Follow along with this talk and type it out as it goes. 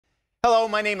Hello,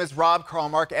 my name is Rob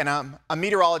Karlmark, and I'm a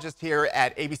meteorologist here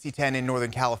at ABC 10 in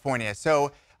Northern California.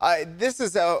 So this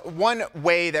is one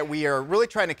way that we are really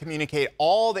trying to communicate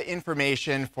all the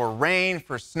information for rain,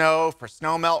 for snow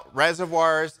melt,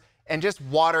 reservoirs, and just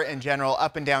water in general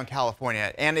up and down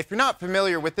California. And if you're not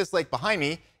familiar with this lake behind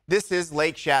me, this is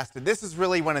Lake Shasta. This is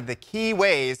really one of the key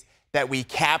ways that we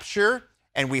capture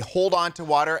and we hold on to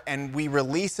water and we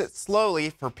release it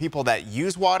slowly for people that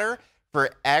use water, for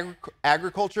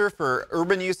agriculture, for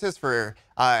urban uses, for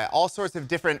all sorts of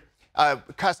different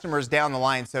customers down the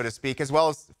line, so to speak, as well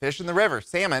as fish in the river.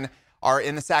 Salmon are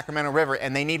in the Sacramento River,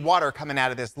 and they need water coming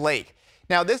out of this lake.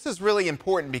 Now, this is really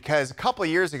important because a couple of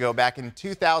years ago, back in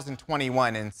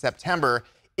 2021, in September,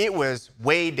 it was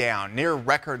way down, near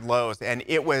record lows, and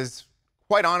it was,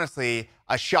 quite honestly,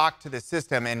 a shock to the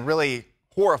system and really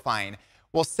horrifying.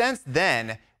 Well, since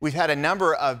then, we've had a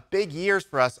number of big years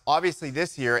for us, obviously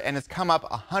this year, and it's come up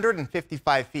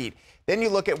 155 feet. Then you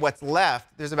look at what's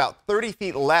left. There's about 30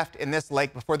 feet left in this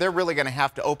lake before they're really going to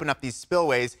have to open up these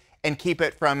spillways and keep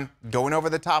it from going over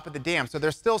the top of the dam. So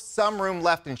there's still some room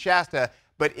left in Shasta,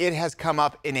 but it has come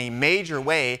up in a major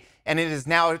way, and it is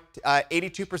now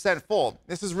 82% full.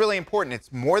 This is really important.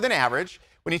 It's more than average.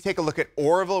 When you take a look at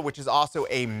Oroville, which is also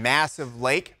a massive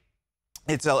lake,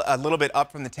 it's a little bit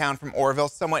up from the town from Oroville,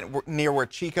 somewhat near where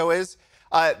Chico is.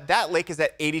 That lake is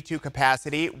at 82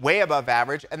 capacity, way above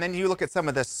average. And then you look at some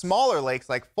of the smaller lakes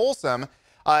like Folsom.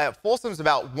 Folsom's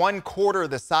about 1/4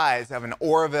 the size of an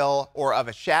Oroville or of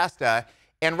a Shasta.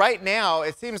 And right now,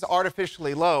 it seems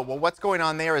artificially low. Well, what's going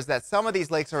on there is that some of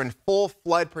these lakes are in full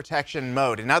flood protection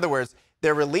mode. In other words,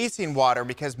 they're releasing water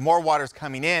because more water is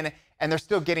coming in, and they're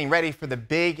still getting ready for the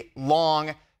big,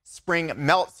 long spring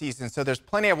melt season. So there's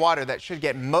plenty of water that should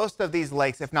get most of these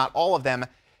lakes, if not all of them,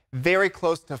 very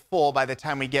close to full by the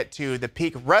time we get to the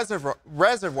peak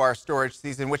reservoir storage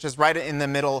season, which is right in the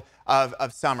middle of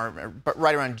summer, but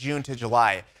right around June to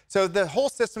July. So the whole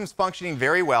system's functioning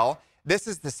very well. This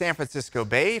is the San Francisco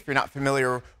Bay. If you're not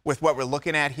familiar with what we're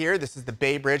looking at here, this is the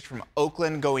Bay Bridge from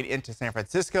Oakland going into San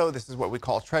Francisco. This is what we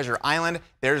call Treasure Island.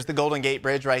 There's the Golden Gate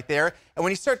Bridge right there. And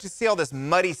when you start to see all this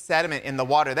muddy sediment in the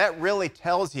water, that really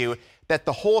tells you that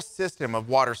the whole system of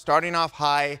water starting off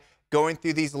high, going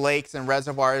through these lakes and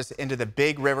reservoirs into the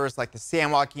big rivers like the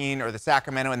San Joaquin or the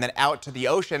Sacramento, and then out to the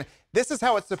ocean. This is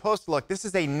how it's supposed to look. This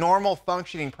is a normal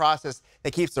functioning process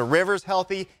that keeps the rivers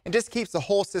healthy and just keeps the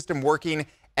whole system working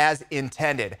as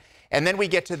intended. And then we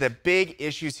get to the big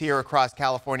issues here across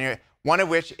California, one of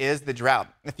which is the drought.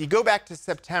 If you go back to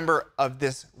September of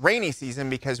this rainy season,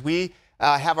 because we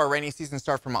have our rainy season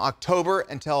start from October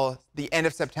until the end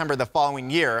of September the following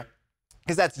year,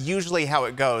 because that's usually how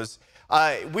it goes,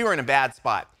 we were in a bad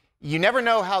spot. You never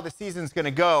know how the season's going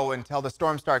to go until the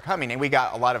storms start coming. And we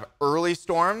got a lot of early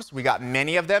storms. We got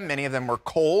many of them. Many of them were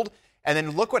cold. And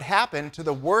then look what happened to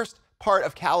the worst part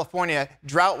of California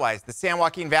drought-wise. The San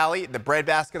Joaquin Valley, the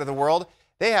breadbasket of the world,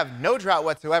 they have no drought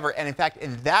whatsoever. And in fact,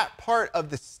 in that part of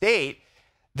the state,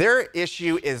 their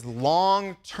issue is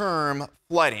long-term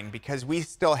flooding because we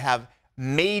still have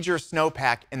major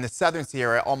snowpack in the southern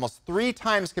Sierra, almost 3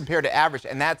 times compared to average,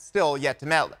 and that's still yet to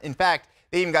melt. In fact,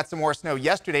 they even got some more snow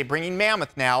yesterday, bringing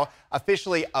Mammoth now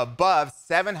officially above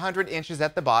 700 inches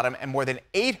at the bottom and more than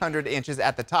 800 inches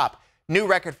at the top. New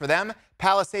record for them.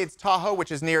 Palisades, Tahoe,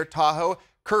 which is near Tahoe.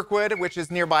 Kirkwood, which is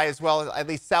nearby as well, at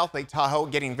least South Lake Tahoe,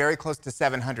 getting very close to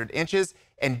 700 inches.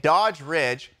 And Dodge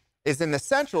Ridge is in the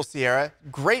central Sierra.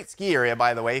 Great ski area,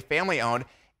 by the way, family owned.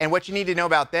 And what you need to know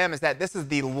about them is that this is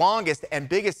the longest and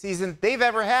biggest season they've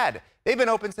ever had. They've been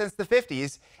open since the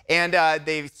 50s, and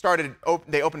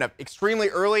they opened up extremely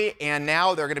early, and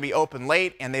now they're going to be open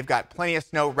late, and they've got plenty of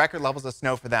snow, record levels of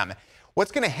snow for them.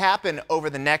 What's going to happen over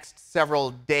the next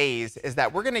several days is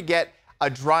that we're going to get a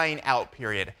drying out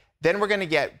period. Then we're going to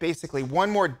get basically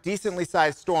one more decently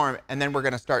sized storm, and then we're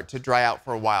going to start to dry out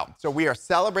for a while. So we are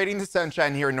celebrating the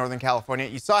sunshine here in Northern California.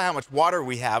 You saw how much water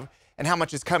we have and how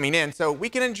much is coming in, so we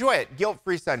can enjoy it.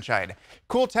 Guilt-free sunshine.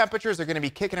 Cool temperatures are going to be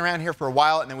kicking around here for a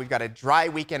while, and then we've got a dry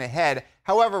weekend ahead.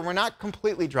 However, we're not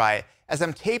completely dry. As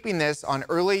I'm taping this on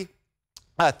early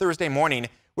Thursday morning,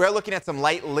 we're looking at some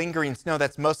light lingering snow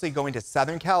that's mostly going to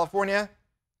Southern California.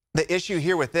 The issue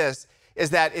here with this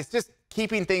is that it's just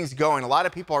keeping things going. A lot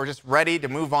of people are just ready to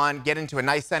move on, get into a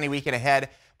nice sunny weekend ahead.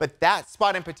 But that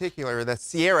spot in particular, the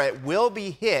Sierra, will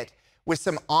be hit with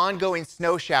some ongoing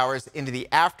snow showers into the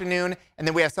afternoon. And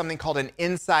then we have something called an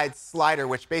inside slider,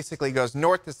 which basically goes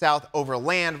north to south over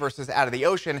land versus out of the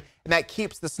ocean. And that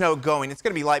keeps the snow going. It's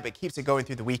going to be light, but keeps it going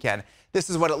through the weekend. This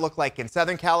is what it looked like in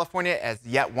Southern California, as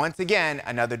yet once again,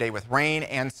 another day with rain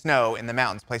and snow in the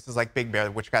mountains, places like Big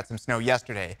Bear, which got some snow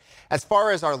yesterday. As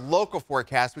far as our local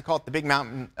forecast, we call it the Big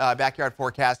Mountain Backyard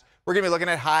Forecast. We're going to be looking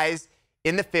at highs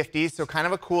in the 50s, so kind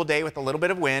of a cool day with a little bit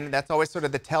of wind. That's always sort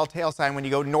of the telltale sign when you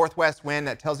go northwest wind.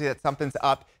 That tells you that something's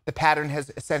up. The pattern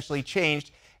has essentially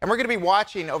changed. And we're going to be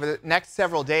watching over the next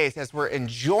several days as we're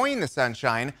enjoying the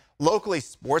sunshine. Locally,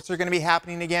 sports are going to be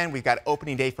happening again. We've got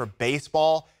opening day for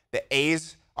baseball. The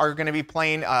A's are going to be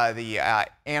playing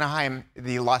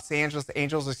the Los Angeles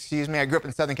Angels, excuse me. I grew up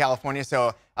in Southern California,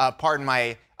 so pardon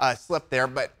my slip there.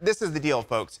 But this is the deal,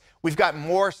 folks. We've got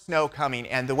more snow coming,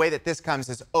 and the way that this comes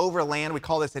is over land. We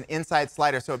call this an inside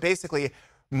slider. So it basically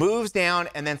moves down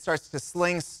and then starts to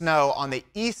sling snow on the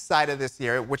east side of this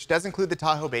area, which does include the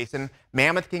Tahoe Basin.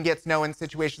 Mammoth can get snow in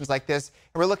situations like this.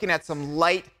 And we're looking at some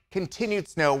light, continued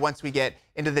snow once we get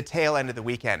into the tail end of the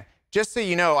weekend. Just so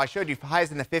you know, I showed you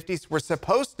highs in the 50s. We're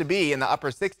supposed to be in the upper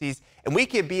 60s, and we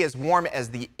could be as warm as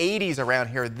the 80s around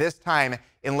here this time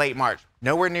in late March.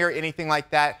 Nowhere near anything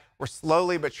like that. We're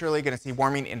slowly but surely going to see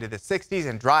warming into the 60s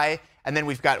and dry. And then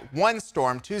we've got one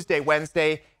storm Tuesday,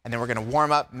 Wednesday, and then we're going to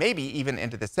warm up maybe even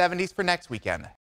into the 70s for next weekend.